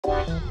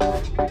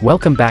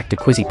Welcome back to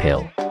Quizzy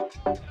Pill.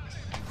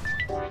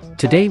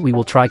 Today we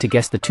will try to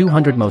guess the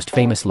 200 most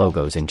famous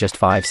logos in just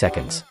 5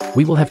 seconds.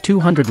 We will have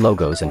 200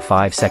 logos and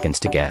 5 seconds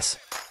to guess.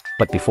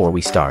 But before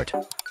we start,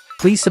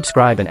 please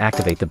subscribe and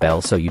activate the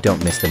bell so you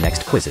don't miss the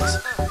next quizzes.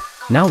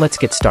 Now let's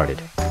get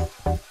started.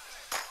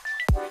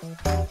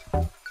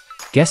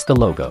 Guess the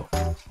logo.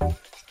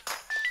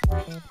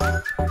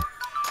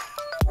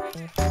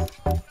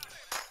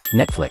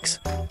 Netflix.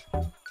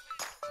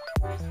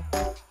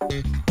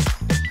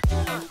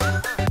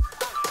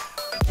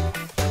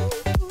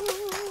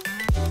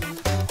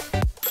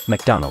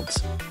 McDonald's.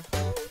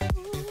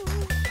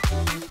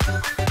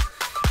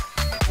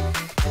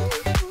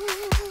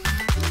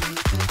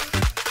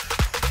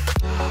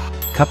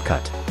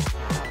 CapCut.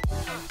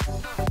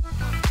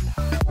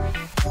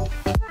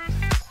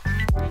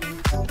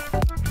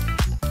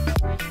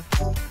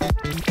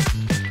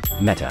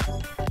 Meta.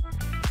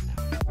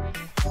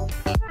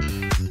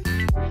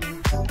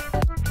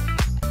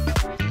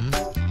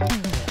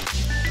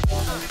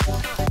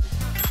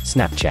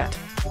 Snapchat.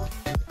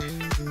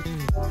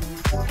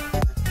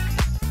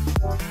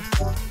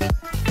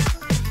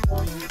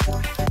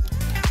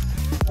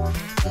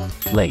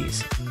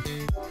 Lay's.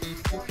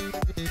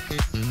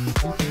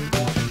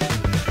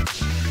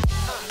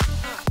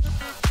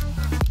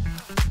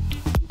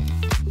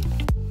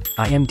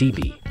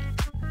 IMDb.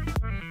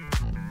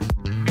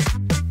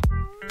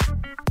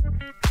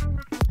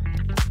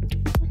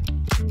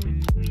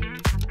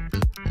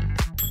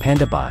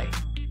 Panda Buy.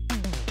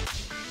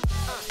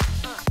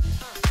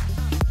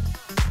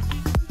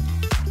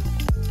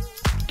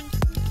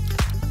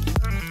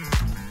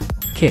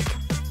 Kick.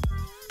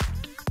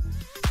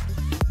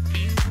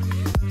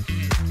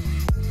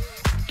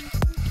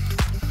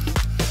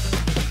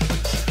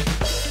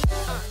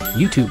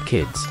 YouTube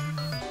Kids.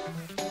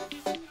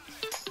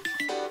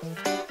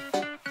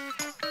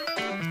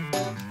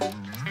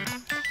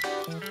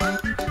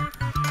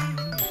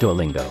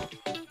 Duolingo.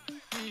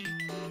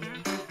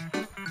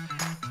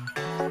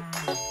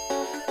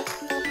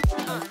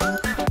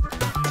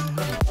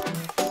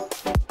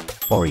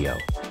 Oreo.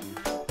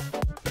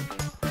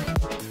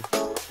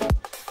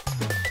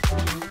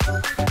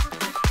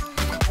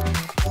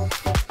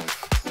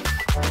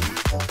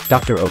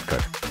 Dr.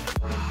 Oetker.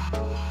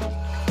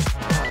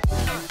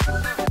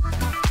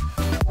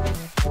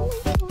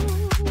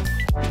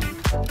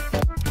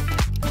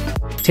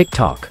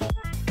 TikTok.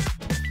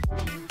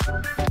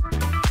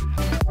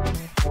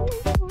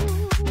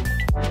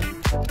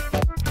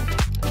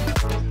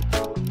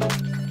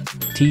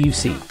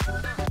 TUC.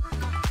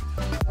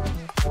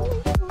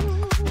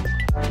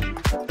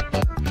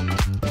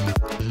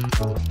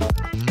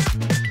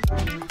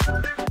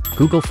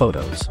 Google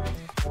Photos.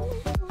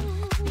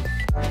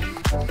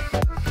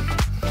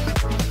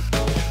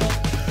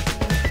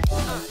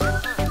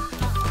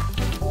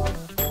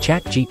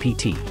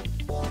 ChatGPT.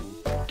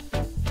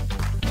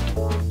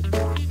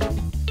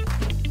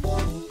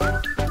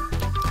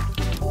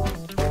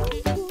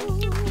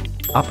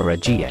 Opera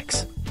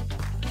GX.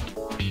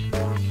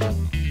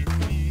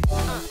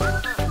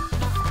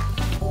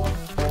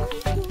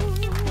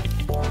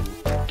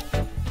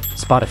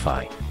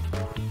 Spotify.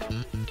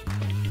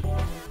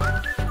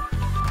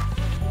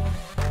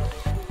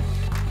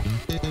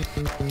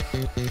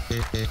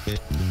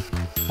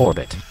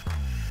 Orbit.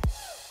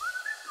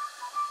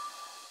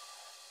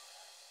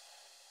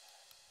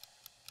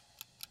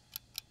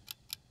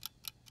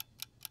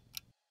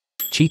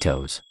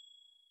 Cheetos.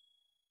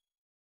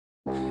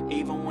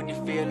 Even when you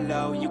feel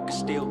low, you can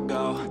still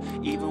go.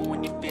 Even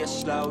when you feel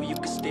slow, you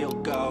can still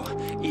go.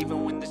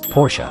 Even when there's no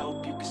Porsche.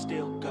 hope, you can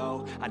still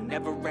go. I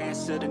never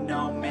answer to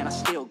no, man, I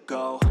still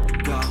go.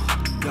 Go,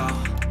 go,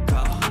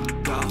 go,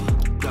 go,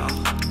 go,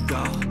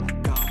 go,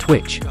 go.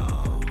 Twitch. Go,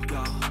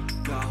 go,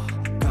 go,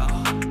 go,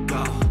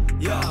 go,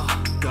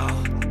 yeah, go,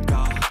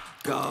 go,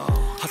 go.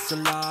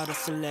 Hustle hard,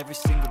 hustle every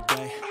single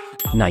day.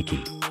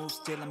 Nike. Moves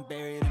till I'm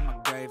buried in my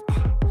grave.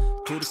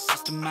 To the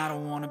system, I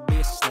don't wanna be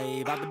a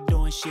slave. I've been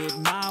doing shit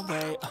my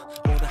way,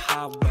 or the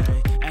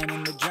highway. And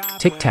in the driveway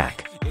Tic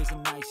Tac. is a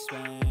nice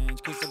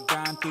range, cause I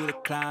grind through the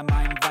climb,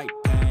 I invite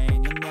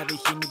pain. You'll never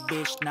hear me,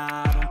 bitch,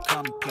 nah, I don't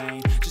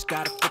complain. Just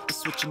gotta flip the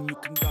switch and you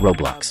can go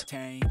Roblox.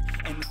 obtain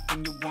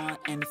anything you want,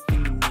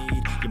 anything you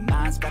need. Your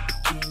mind's got the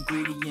key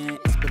ingredient,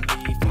 it's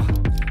belief.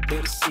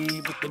 They'll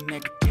deceive with the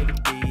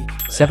negativity.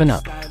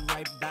 7-Up. Slide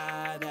right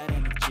by that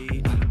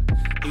energy.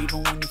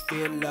 Even when you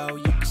feel low,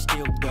 you can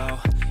still go.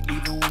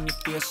 Even when you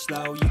feel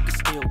slow, you can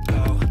still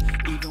go.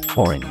 Even when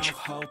Orange. there's no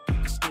hope, you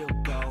can still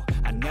go.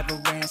 I never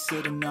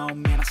answer to no,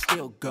 man, I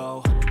still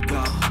go.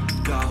 Go,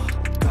 go,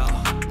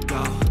 go,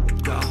 go,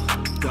 go,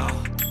 go.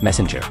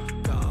 Messenger.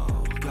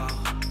 Go, go,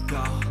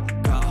 go,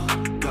 go, go,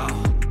 go,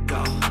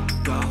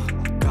 go,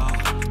 go,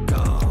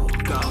 go,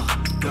 go,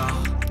 go,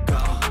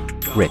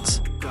 go. Ritz.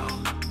 Go,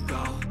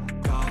 go,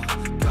 go,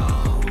 go, go,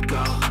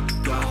 go,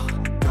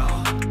 go,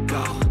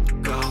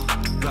 go,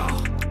 go,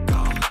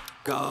 go,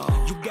 go.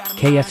 You got a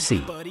KFC.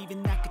 mind, but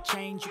even that could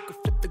change. You could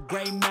flip the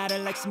gray matter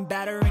like some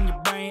batter in your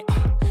brain.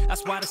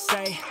 That's why I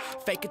say,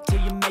 fake it till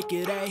you make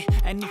it A.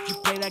 And if you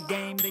play that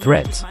game, then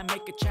Threads. you just might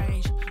make a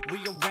change.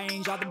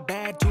 Rearrange all the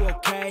bad to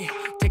okay.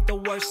 Take the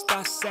worst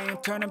thoughts saying,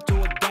 turn them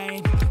to a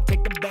game.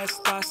 Take the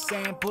best thoughts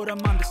saying, put them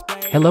on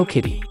display. Hello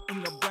Kitty. In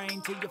your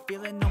brain till you're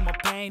feeling no more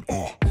pain.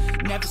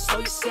 Never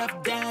slow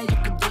yourself down, you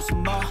can do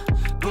some more.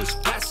 Push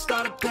past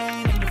all the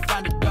pain and you'll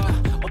find a door.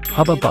 Open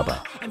Hubba it up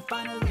Bubba. and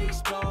finally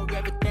explore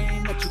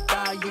everything that you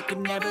thought you could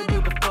never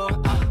do before.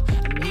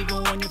 And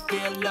even when you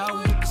feel low,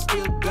 you can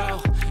still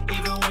go.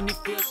 Even when you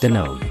feel slow,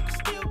 Denode. you can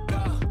still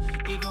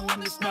go. Even when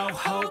there's no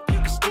hope, you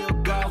can still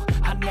go.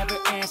 I never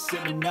answer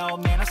to no,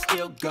 man, I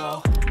still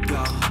go.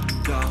 Go,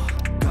 go,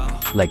 go.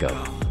 Lego.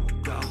 Go,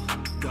 go,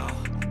 go,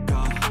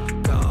 go,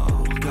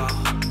 go, go,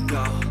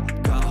 go,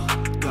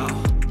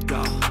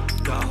 go,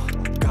 go,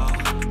 go,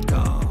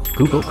 go.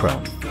 Google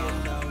Chrome.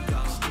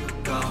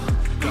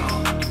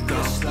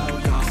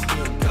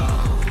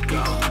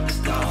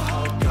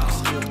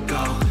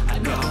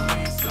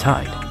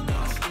 Tide.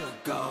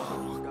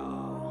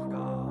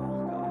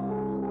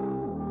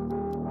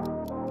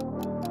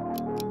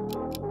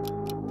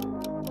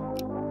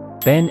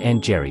 Ben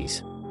and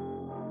Jerry's.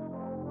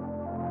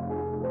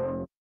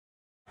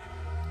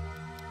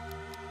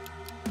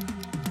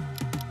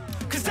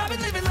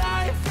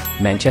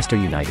 Manchester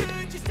United.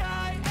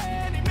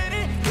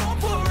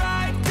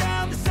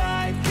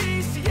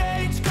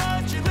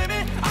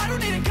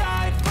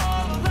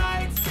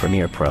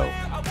 Premiere Pro.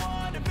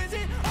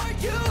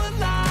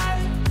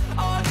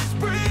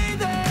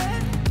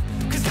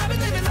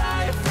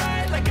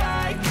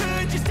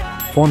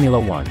 Formula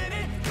One.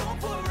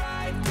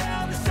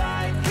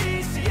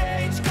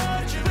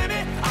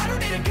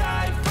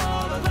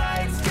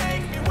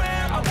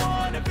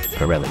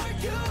 Pirelli.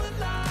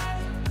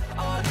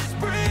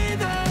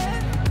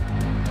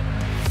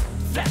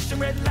 Flashing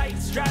red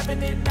lights,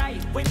 driving at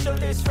night,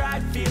 windowless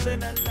ride,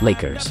 feeling alive.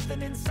 Lakers.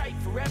 Nothing in sight,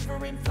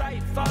 forever in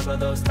flight. Follow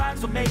those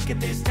lines, we'll make it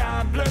this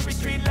time. Blurry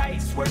street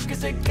lights, work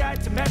as a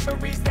guide to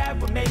memories that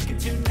we're making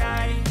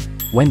tonight.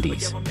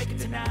 Wendy's. We'll make it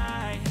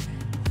tonight.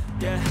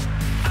 Yeah.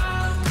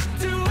 I'll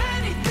do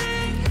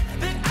anything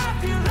that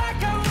I feel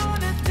like I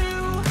wanna do.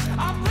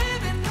 I'm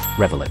living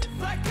Revelet.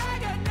 like I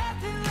got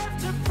nothing left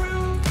to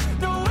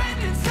prove. No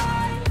end in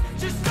sight,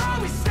 just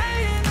always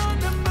staying on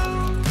the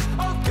move.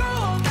 I'll go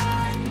all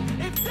night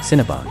if that's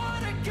Cinnabon.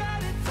 what I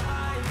got.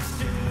 Life's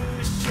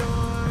too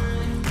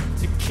short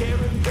to care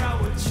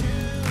about what you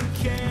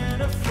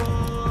can't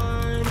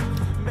afford.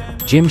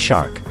 Jim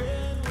Shark.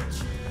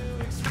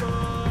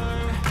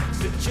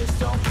 So just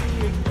don't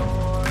be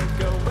ignored.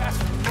 Go ask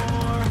for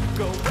more.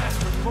 Go ask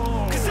for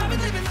more. 'Cause I've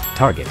been living life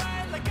Target.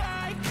 like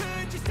I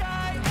could just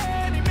die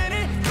any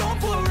minute. Going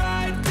for a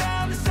ride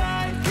down the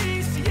side.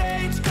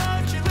 PCH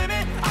country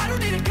limit. I don't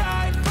need a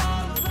guide.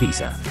 Follow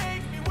Visa.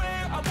 take me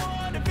where I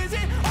wanna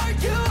visit. Are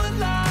you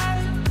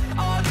alive?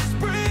 I'll just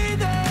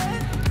breathe in.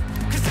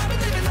 'Cause I've been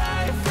living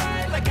life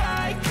right like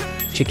I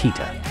could just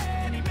Chiquita.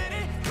 any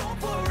minute. Going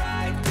for a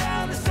ride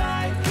down the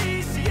side.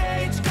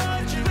 PCH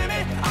country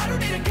limit. I don't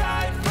need a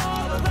guide.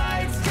 Follow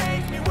lights.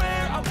 Take me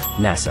where I want.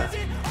 NASA.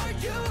 Are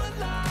you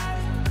alive?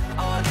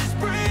 I'll just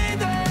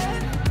breathe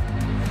in.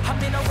 I'm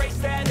in a race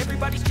that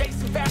everybody's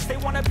chasing fast. They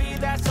wanna be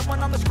that someone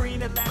on the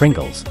screen at last.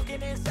 Pringles. They ain't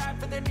looking inside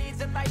for their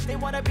needs in life. They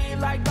wanna be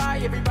liked by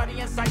everybody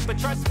in sight. But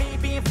trust me,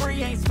 being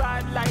free ain't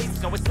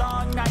spotlights. No, it's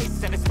long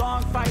nights and it's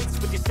long fights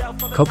with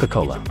yourself. On the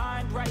Coca-Cola. get your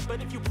mind right,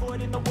 but if you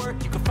put in the work,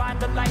 you can find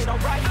the light.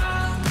 Alright.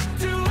 I'll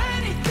do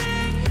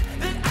anything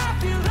that I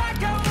feel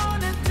like I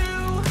wanna do.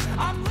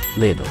 I'm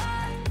living Lidl.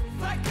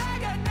 like I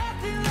got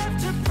nothing left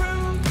to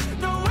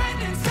prove. No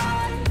end in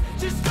sight,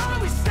 just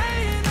always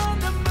staying on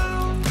the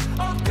move.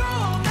 I'll go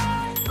all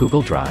night.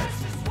 Google Drive.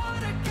 This is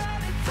what I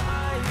got.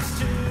 Life's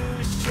too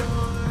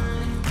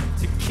short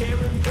to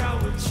care about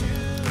what you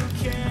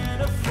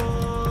can't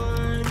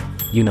afford.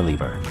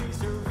 Unilever.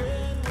 These are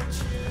in what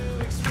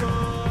you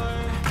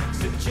explore.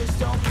 So just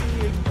don't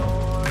be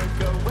ignored.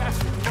 Go ask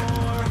for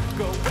more.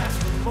 Go ask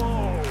for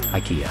more.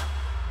 IKEA.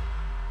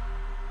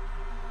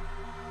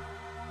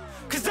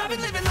 'Cause I've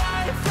been living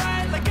life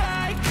right like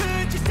I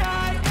could just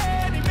die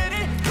any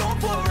minute. Going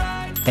for a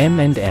ride.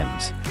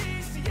 M&M's.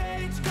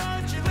 PCH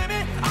country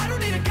limit. I don't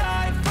need a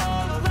guide.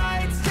 Follow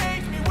lights.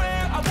 Take me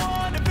where I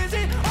wanna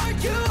visit. Are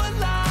you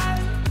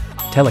alive?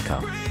 I'll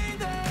Telecom.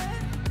 breathe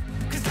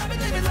in. 'Cause I've been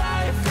living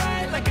life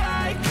right like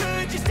I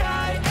could just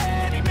die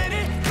any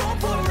minute. Going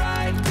for a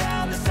ride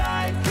down the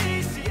side.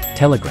 PCH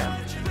Telegram.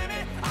 country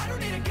limit. I don't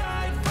need a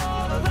guide.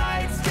 Follow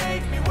lights.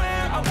 Take me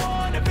where I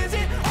wanna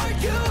visit. Are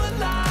you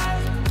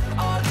alive?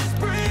 I'll just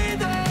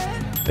breathe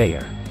in.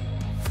 Bayer.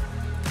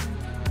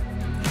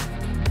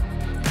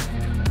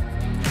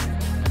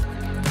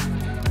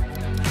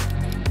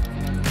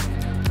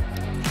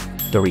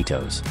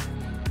 Doritos.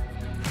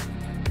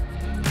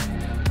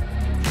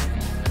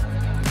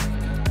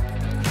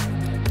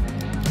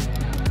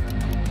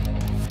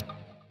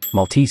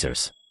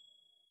 Maltesers.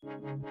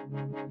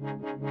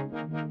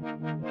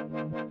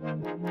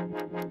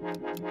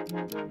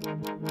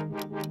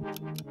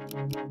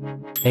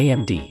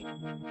 AMD.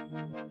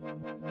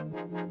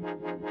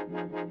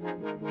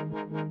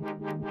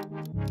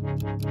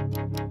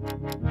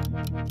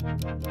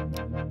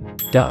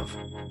 Dove.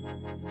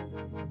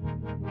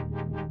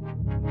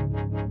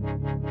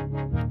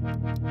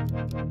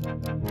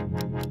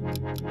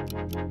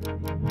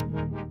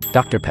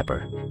 Dr.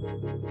 Pepper.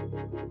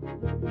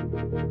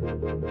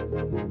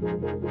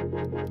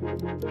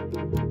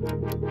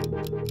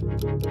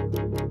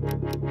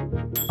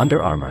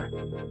 Under Armour.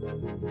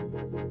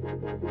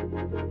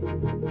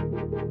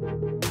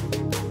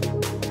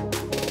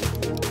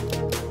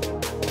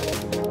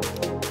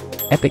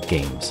 Epic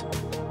Games.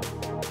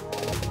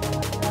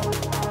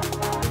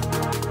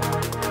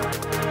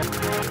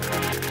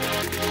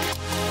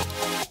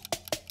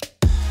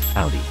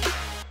 Audi.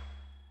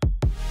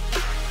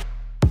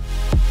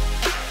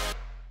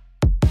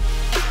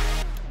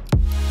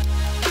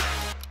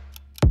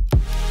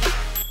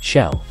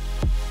 Shell.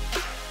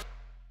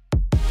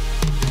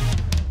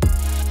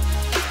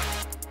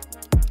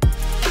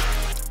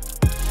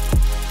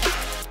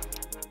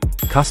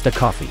 Costa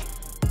Coffee.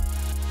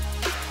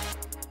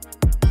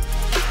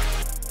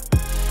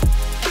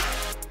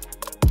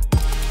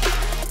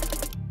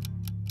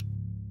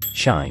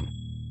 Shine.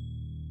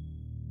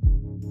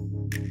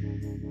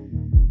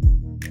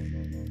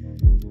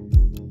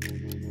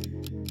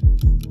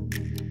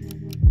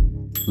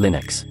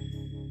 Linux.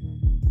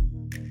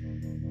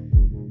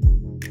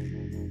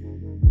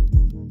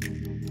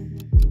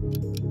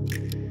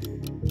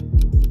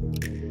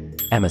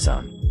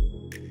 Amazon.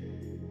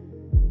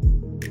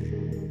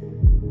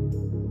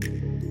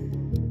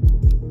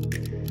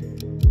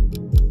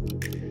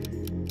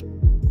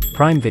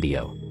 Prime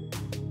Video.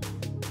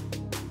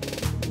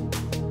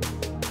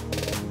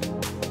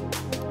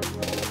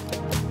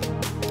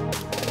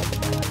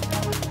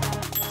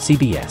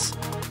 CBS.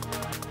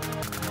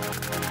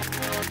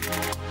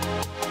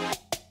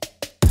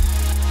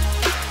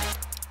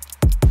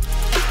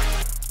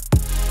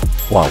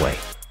 Huawei.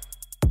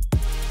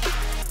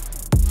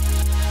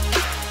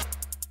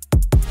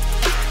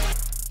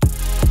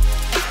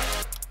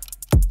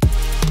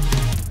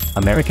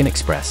 American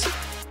Express.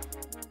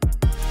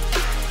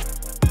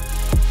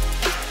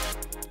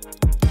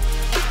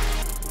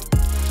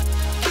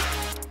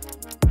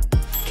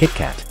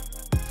 KitKat.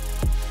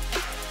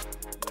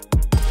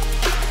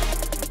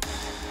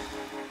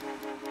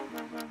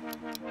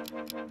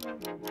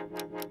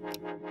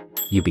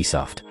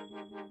 Ubisoft.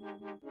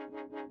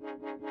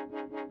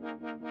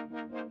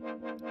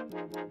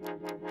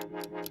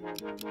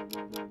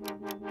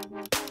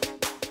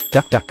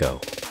 DuckDuckGo.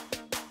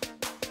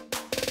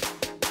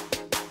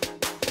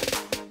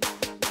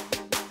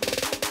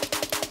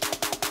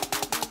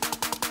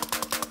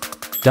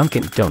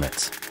 Dunkin'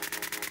 Donuts.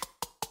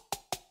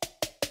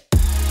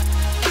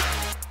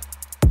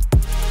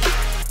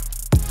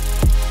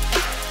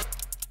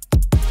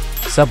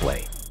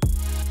 Subway.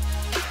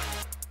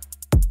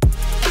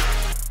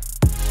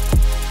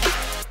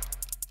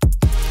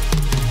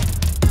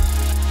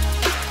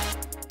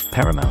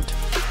 Paramount.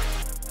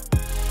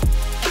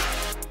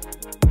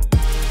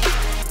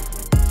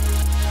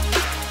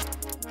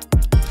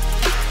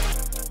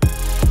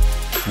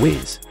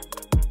 Wiz.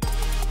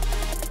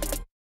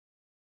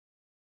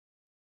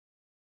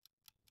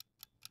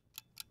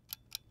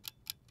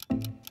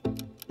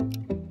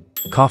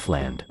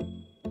 Kaufland.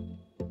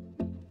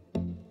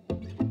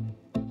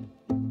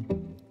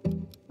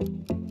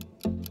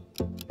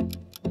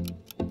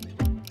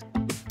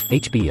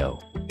 HBO.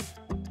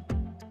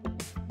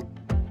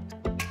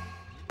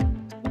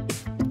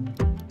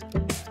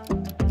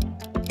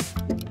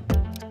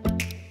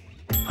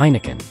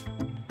 Heineken.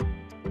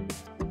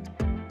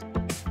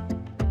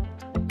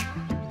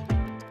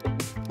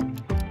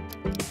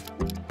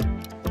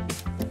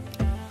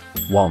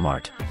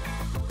 Walmart.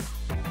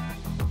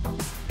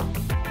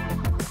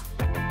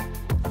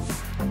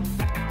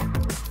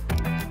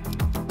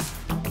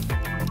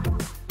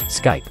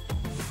 Skype.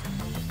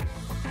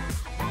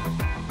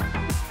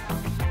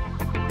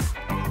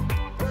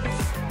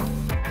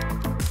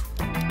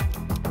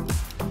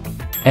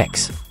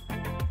 X.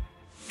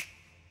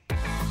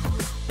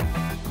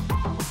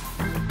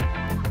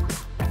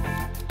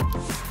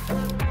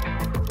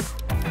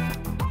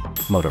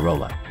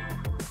 Motorola.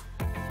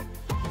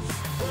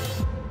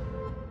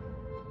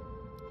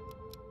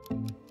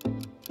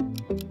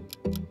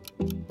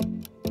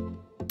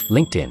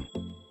 LinkedIn.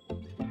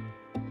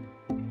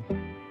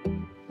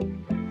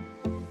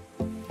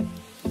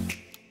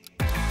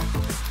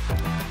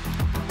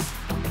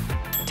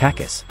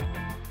 Takis.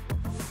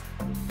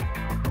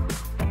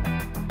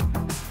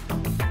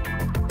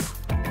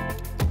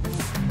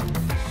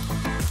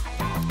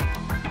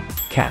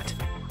 Cat.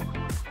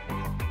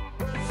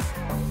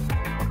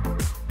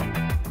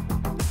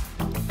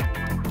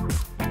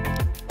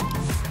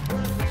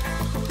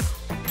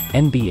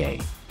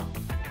 NBA.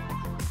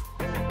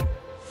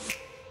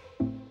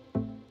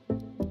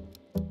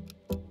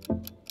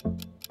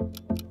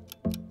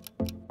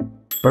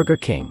 Burger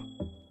King.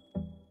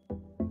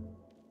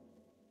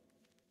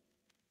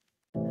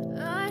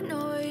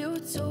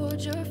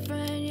 told your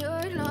friend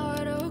you're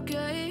not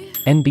okay.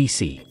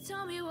 NBC.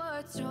 Tell me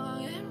what's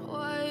wrong and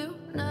why you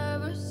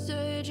never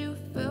said you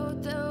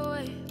felt that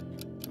way.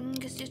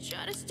 Guess you're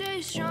trying to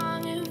stay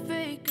strong and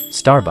fake a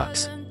Starbucks.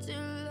 smile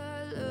until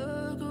I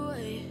look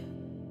away.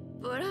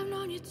 But I've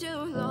known you too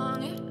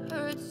long, it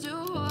hurts to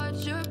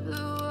watch your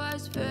blue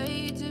eyes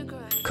fade to gray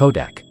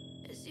Kodak.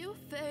 as you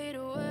fade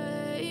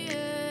away.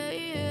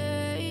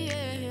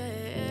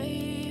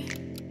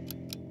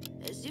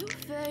 As you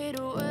fade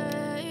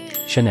away.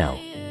 Chanel.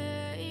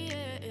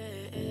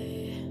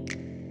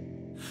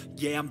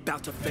 Yeah, I'm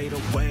about to fade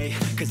away,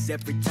 cause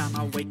every time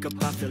I wake up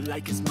I feel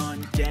like it's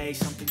Monday.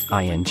 Something's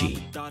going ING. wrong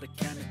with all the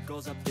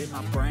chemicals up in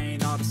my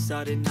brain. All of a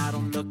sudden I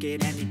don't look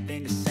at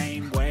anything the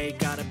same way.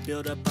 Gotta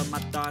build up of my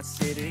thoughts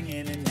sitting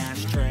in an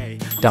ashtray.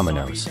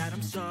 Domino's. Sorry that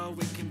I'm so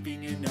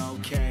inconvenient,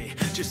 okay.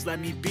 Just let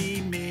me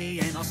be me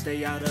and I'll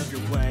stay out of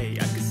your way.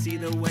 I can see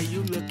the way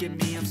you look at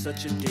me, I'm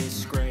such a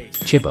disgrace.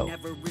 Chibo.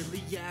 Never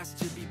really asked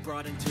to be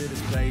brought into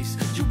this place.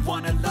 You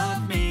wanna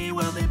love me?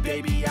 Well then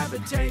baby have a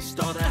taste.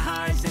 All the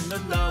highs and the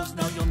lows,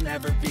 no you'll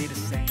never be the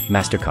same.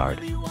 MasterCard.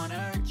 I really wanna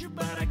hurt you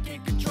but I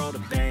can't control the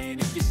pain.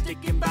 If you're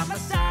sticking by my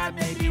side,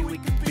 maybe we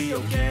could be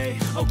okay.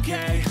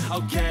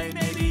 Okay,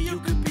 maybe you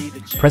could be the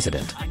change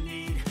President. I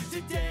need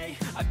today.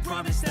 I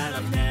promise that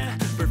I've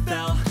never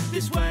felt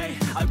this way.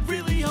 I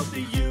really hope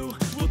that you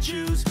will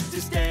choose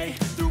to stay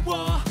through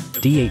all the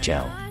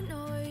DHL. I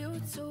know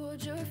you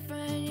told your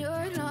friend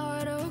you're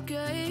not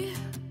okay.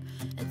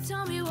 And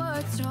tell me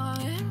what's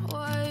wrong and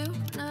why you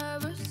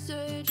never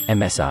said you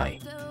MSI.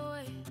 felt that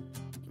way.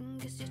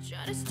 Guess you're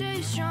trying to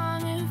stay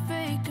strong and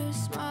fake a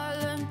smile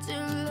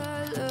until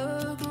I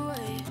look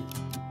away.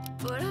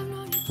 But I've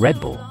known you Red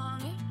too Bull.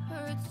 long, it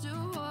hurts to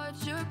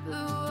watch your blue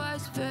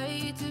eyes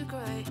fade to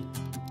gray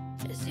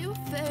as you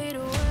fade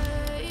away.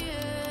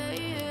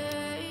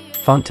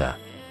 Fanta.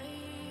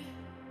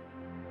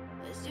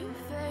 As you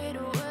fade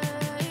away.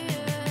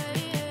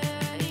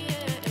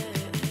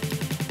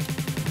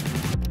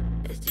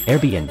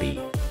 Airbnb.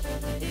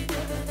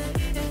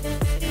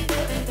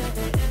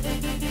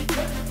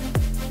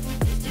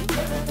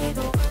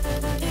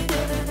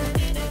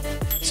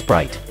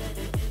 Sprite.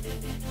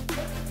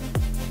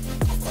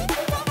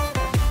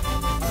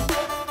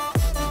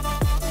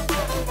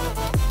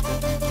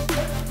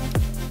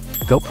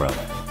 GoPro.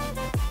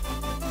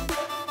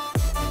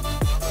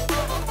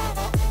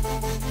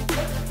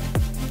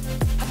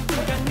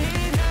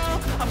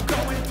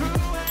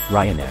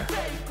 Ryanair.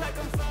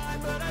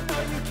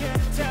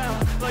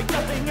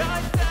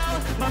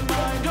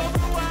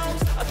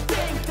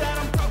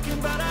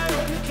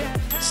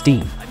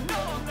 Steam.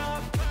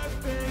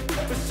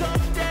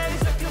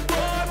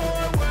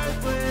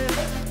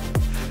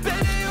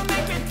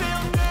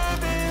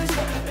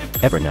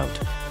 Evernote.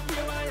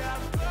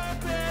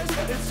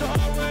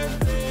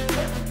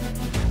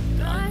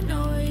 I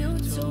know you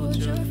told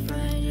your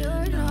friend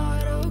you're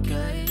not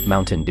okay.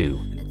 Mountain Dew.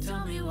 And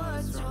tell me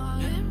what's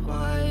wrong and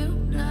why you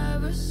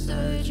never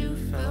said you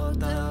felt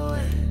that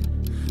way.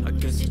 I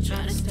guess you're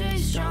trying to stay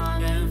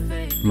strong and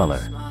fake Muller. a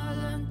smile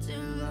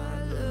until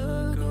I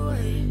look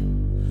away.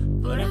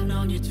 But I've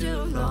known you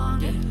too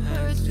long, it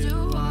hurts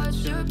to watch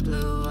your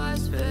blue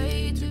eyes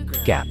fade to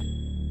gray Gap.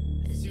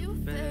 as you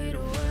fade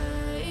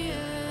away.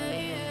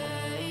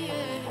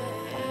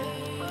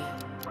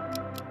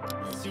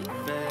 As you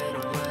fade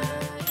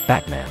away.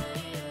 Batman.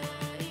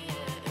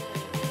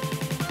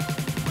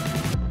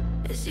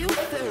 As you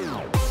fade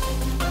away.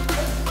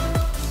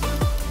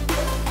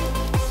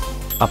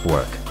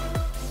 Upwork.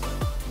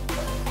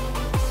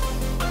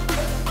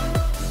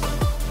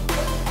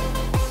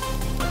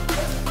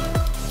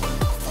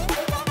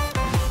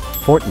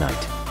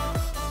 Fortnite.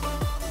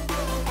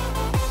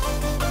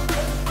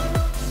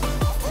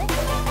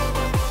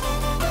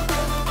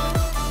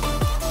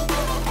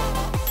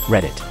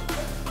 Reddit.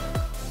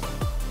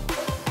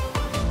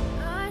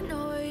 I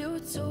know you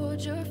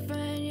told your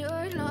friend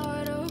you're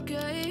not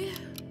okay.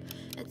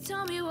 And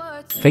tell me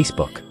what's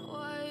Facebook. wrong and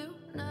why you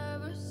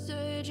never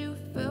said you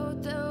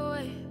felt that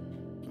way.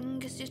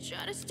 Guess you're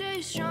trying to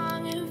stay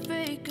strong and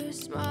fake a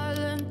smile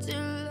until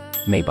I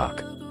Maybach.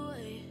 look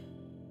away.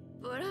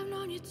 But I've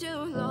known you too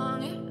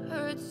long, it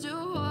hurts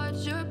to watch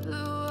your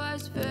blue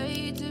eyes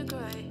fade to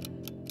gray.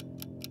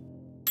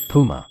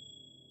 Puma.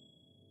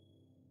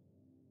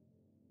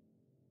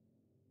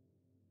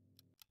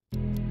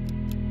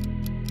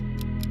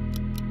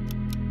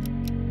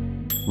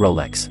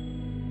 Rolex.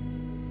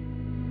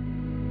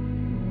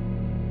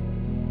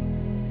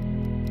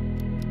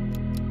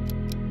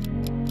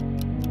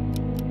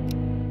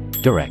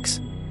 Durex.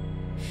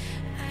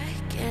 I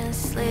can't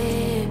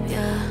sleep,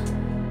 yeah.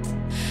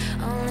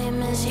 Only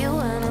miss you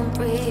when I'm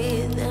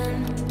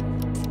breathing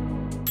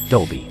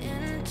Dolby.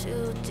 in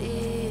too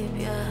deep,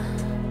 yeah.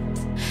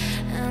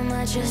 Am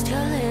I just your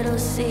little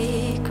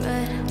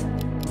secret?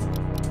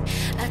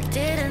 I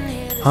didn't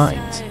hear the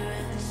Heinz.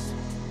 sirens.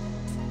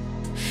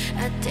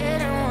 I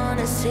didn't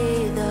wanna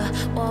see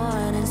the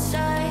warning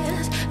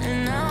signs,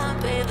 and now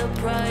I pay the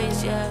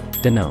price, yeah.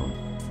 Danone.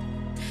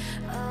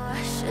 Oh,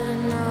 I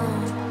should've known.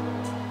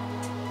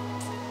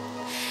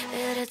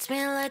 It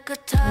me like a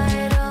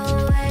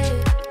tidal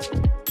wave.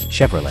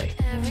 Chevrolet,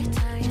 Every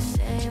time you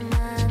say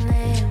my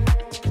name,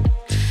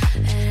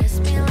 it hits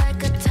me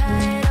like a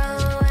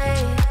tidal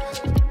wave.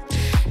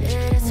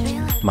 It hits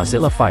me like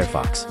Mozilla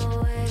Firefox, a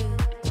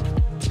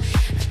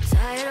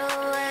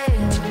tidal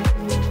wave.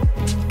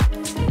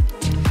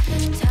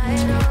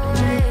 Tidal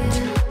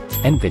wave.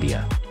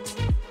 NVIDIA,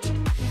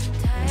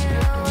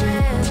 Tidal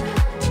wave.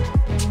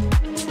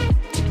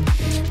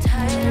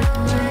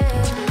 Tidal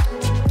wave.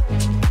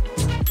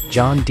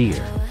 John Deere, I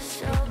was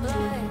so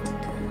blind,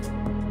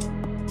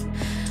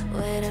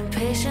 waiting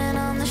patient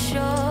on the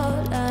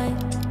shoreline.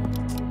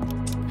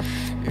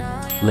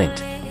 Now you're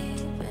Lint,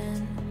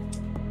 leaving,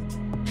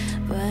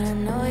 but I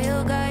know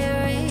you got your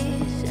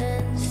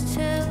reasons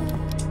too.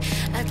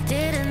 I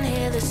didn't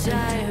hear the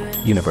sirens,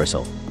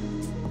 Universal,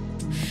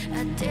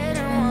 I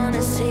didn't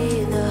wanna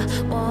see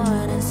the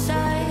warning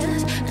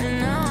signs, and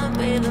now I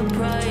pay the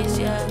price,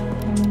 yeah.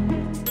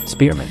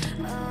 Spearmint,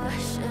 Oh, I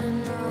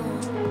should've known.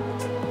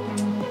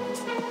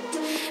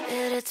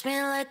 It hits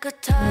me like a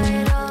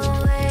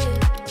tidal wave.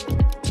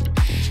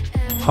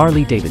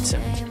 Harley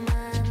Davidson, It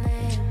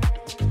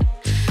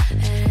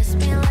hits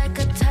me like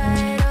a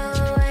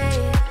tidal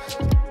wave.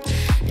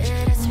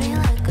 It hits me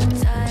like a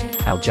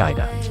tidal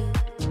Algida, wave.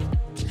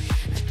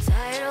 A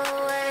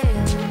tidal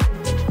wave.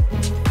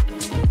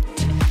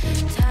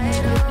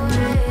 Tidal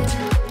wave.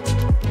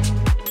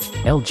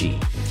 LG,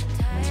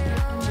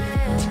 Tidal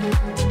wave.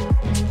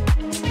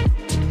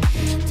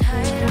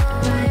 Tidal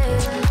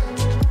wave.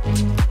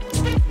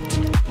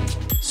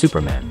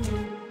 Superman,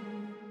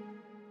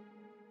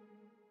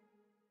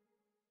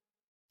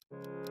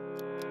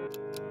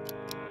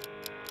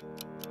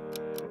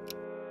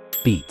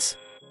 Beats,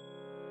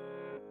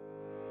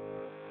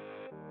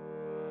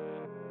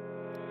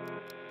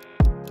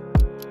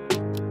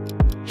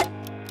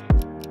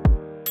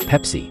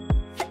 Pepsi,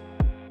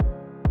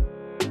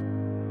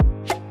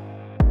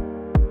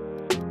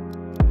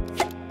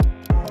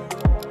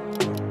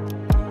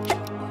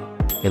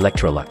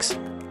 Electrolux,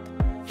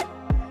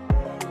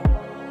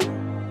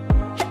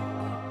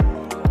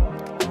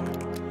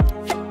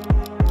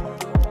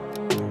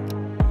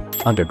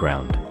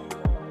 Underground,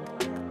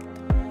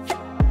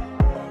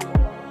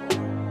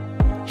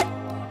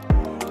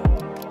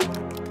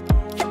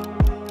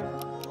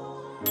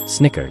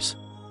 Snickers,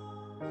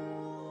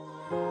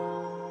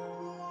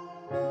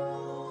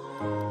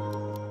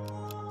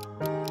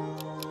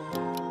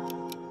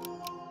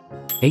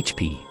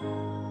 HP,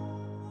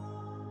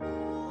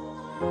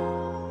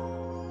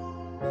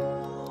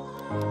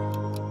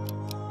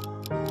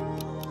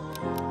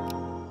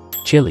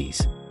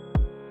 Chili's,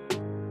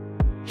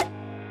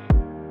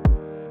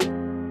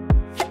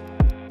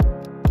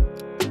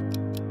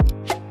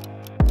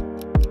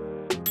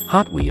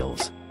 Hot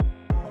Wheels,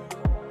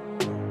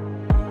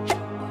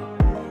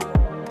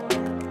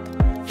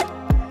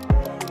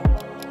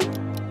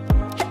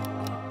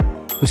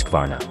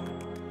 Husqvarna,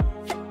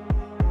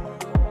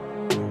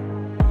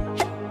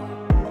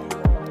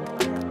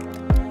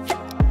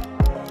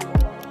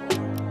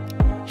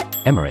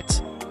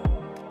 Emirates,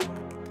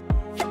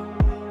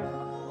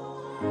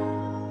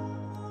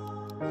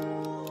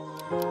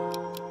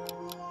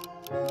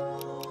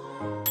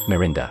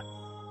 Mirinda,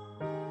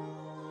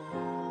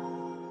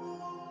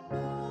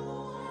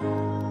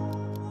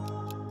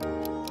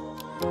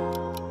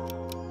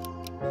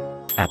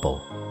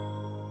 Apple,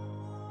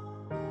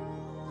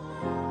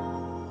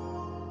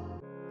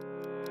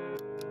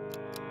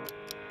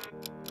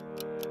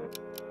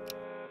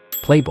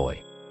 Playboy,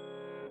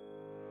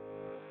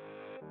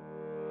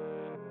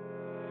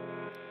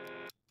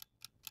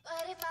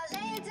 But if I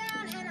lay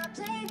down and I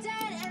play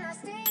dead and I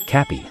stay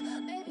Cappy,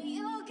 maybe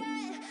you'll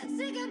get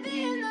sick of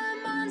being the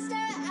monster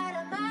out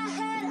of my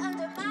head,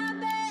 under my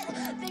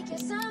bed, thinking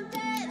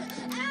something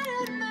out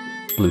of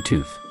my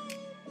Bluetooth,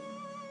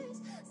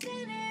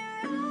 seen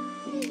it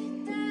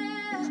right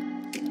there.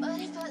 But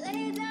if I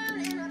lay down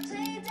and I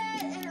play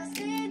dead and I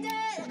stay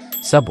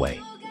dead, Subway,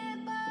 you'll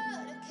get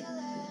bored of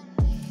killing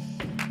me.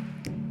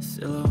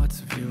 Silhouettes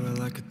of you are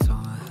like a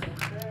taunt.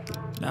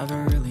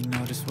 Never really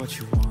know just what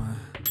you want.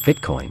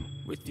 Bitcoin,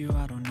 With you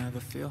I don't ever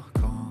feel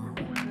calm.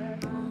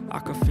 I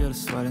can feel the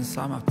sweat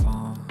inside my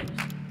palms.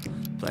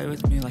 Play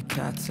with me like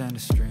cats and a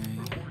string.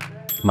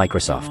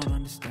 Microsoft, Don't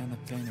understand the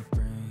pain it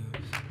brings.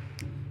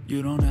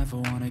 You don't ever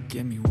wanna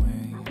give me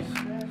wings.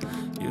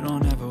 You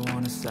don't ever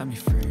wanna set me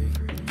free.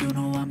 You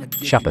know I'm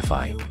addicted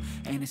Shopify, to you.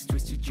 And it's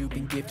twisted, you've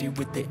been gifted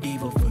with the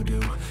evil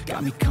voodoo.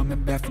 Got me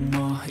coming back for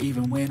more,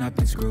 even when I've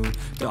been screwed.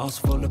 Dolls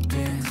full of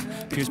pins,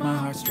 pierce my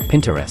heartstrings.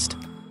 Pinterest,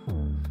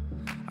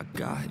 I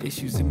got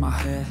issues in my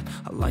head.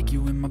 I like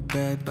you in my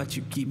bed, but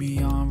you keep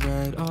me on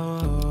red.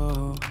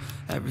 Oh,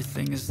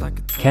 everything is like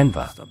a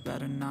Canva, test. I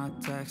better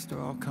not text or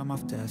I'll come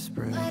off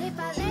desperate. But if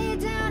I lay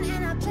down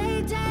and I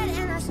play dead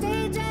and I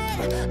stay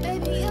dead,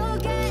 baby you'll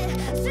get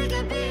sick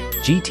of being the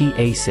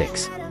GTA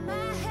 6, out of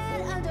my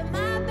head, under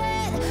my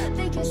bed,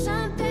 thinking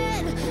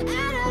something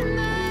out of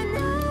my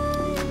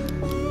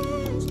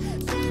nightmares,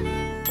 seen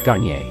it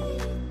Garnier, there.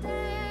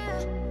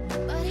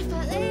 But if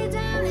I lay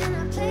down and I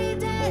play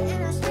dead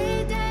and I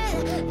stay dead,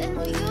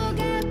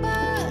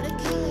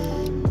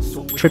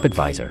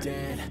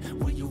 TripAdvisor.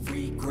 Will you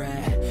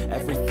regret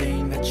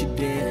everything that you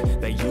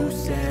did, that you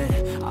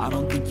said? I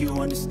don't think you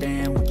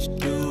understand what you're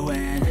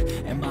doing.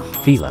 And my heart's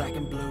Fila. black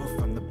and blue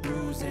from the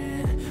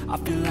bruising. I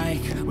feel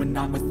like when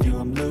I'm with you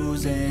I'm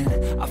losing.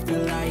 I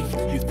feel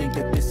like you think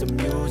that this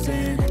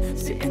amusing.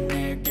 Sitting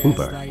there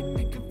gaslighting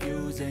and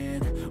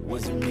confusing.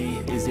 Was it me?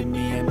 Is it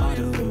me? Am I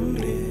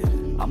deluded?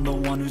 I'm the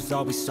one who's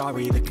always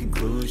sorry, the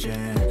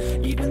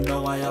conclusion. Even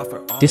though I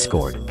offer all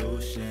Discord. the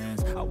solutions.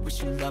 I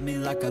wish you loved me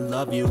like I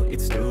love you,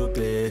 it's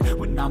stupid.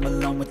 When I'm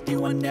alone with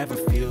you I never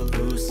feel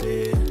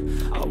lucid.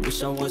 I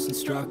wish I wasn't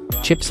struck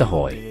by Chips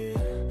Ahoy.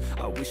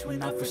 I wish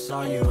when I first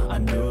saw you I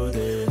knew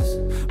this.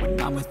 When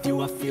I'm with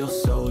you I feel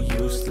so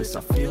useless.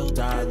 I feel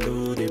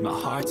diluted, my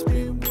heart's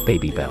been wounded.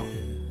 Baby Bell.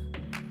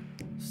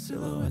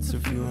 Silhouettes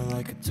of you are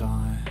like a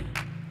taunt.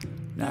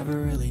 Never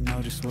really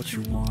know just what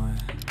you want.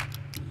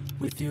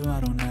 With you I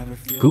don't ever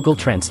feel Google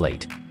calm.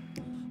 Translate.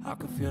 I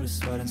can feel the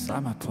sweat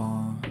inside my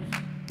palm.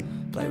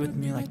 Play with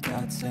me like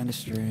cats and a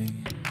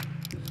string.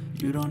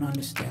 You don't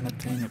understand the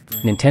pain it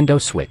brings.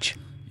 Nintendo Switch.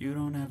 You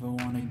don't ever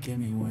wanna give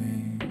me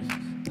wings.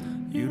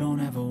 You don't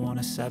ever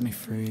wanna set me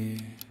free.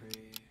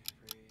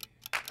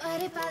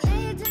 But if I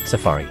lay down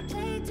Safari. and I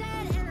play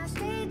dead and I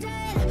stay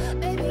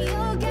dead, baby,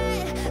 you'll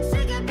get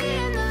sick of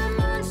being the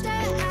monster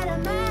out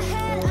of my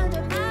head,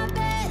 under my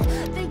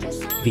bed. Think you're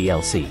something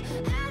VLC.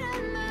 out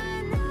of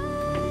my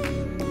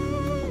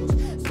nose.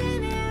 See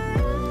me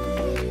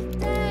right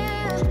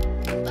there.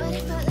 But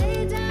if I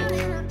lay down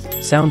and I play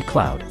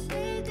SoundCloud. dead and I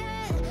stay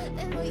dead,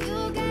 then will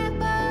you get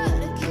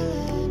bored of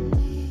killing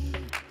me?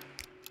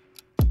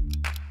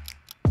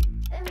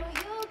 Then will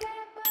you get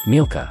bored?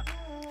 Milka.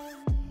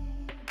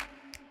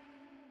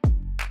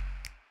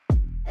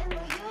 Then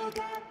will you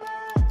get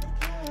bored of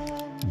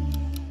killing me?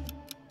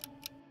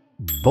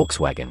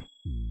 Volkswagen.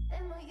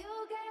 Then will you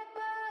get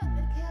bored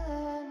of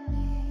killing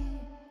me?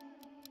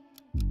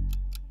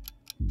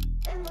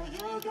 Then will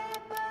you get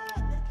bored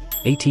of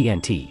killing me?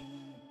 AT&T.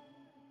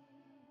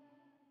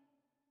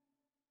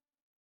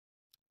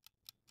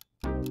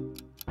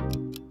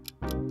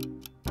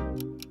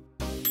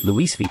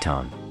 Louis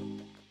Vuitton.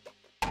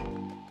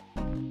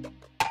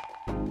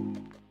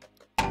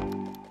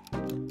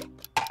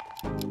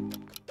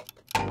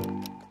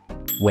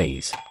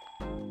 Waze.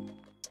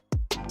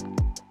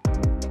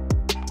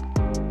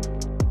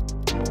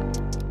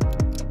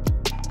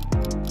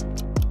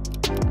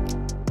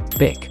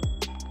 Bic.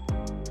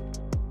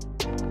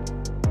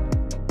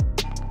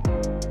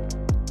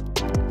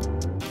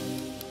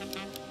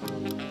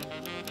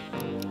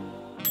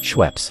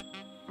 Schweppes.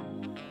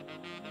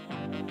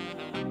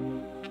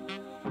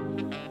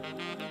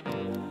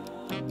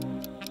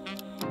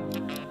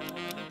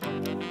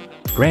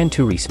 Gran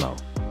Turismo.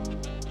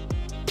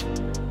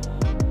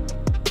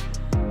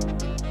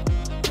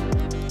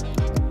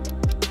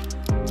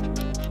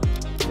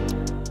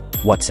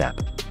 WhatsApp.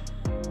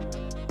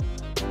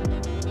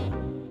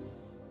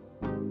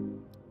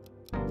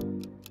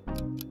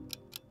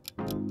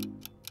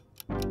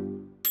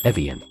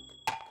 Evian.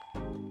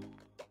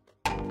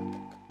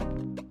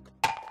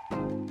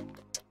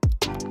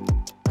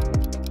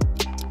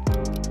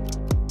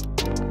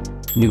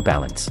 New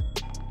Balance.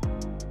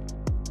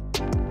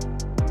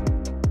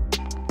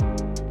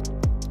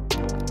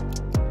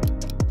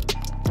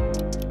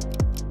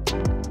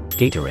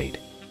 Gatorade.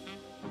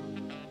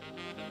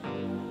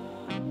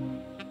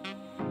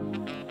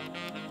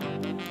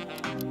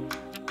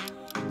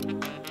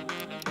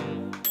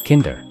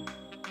 Kinder.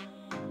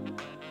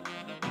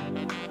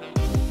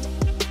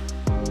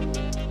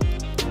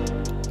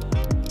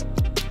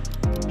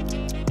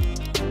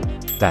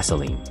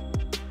 Vaseline.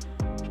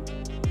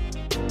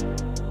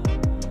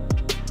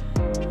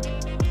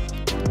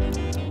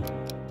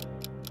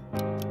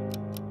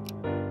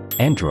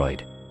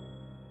 Android.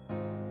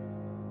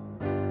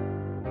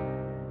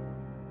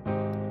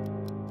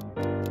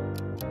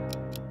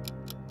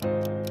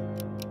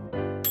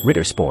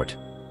 Ritter Sport.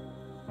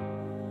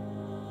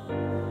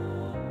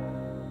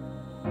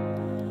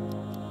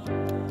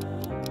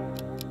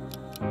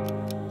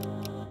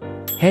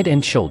 Head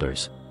and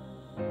Shoulders.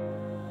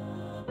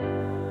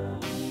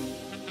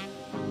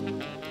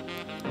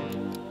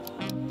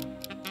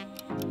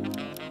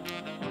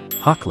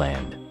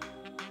 Hochland.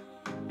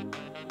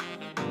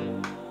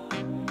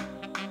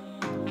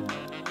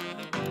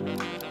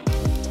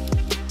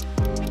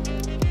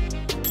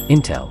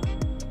 Intel.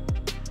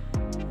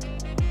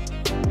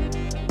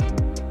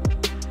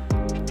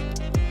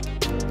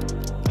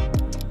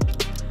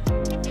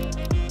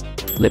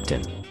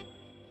 Lipton.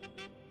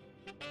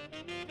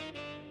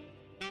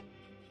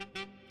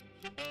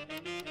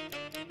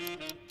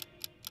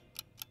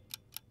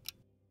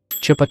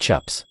 Chupa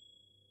Chups.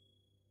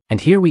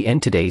 And here we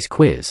end today's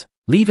quiz.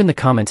 Leave in the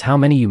comments how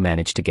many you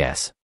managed to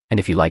guess, and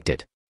if you liked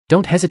it,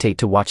 don't hesitate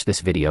to watch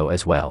this video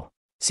as well.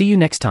 See you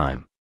next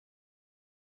time.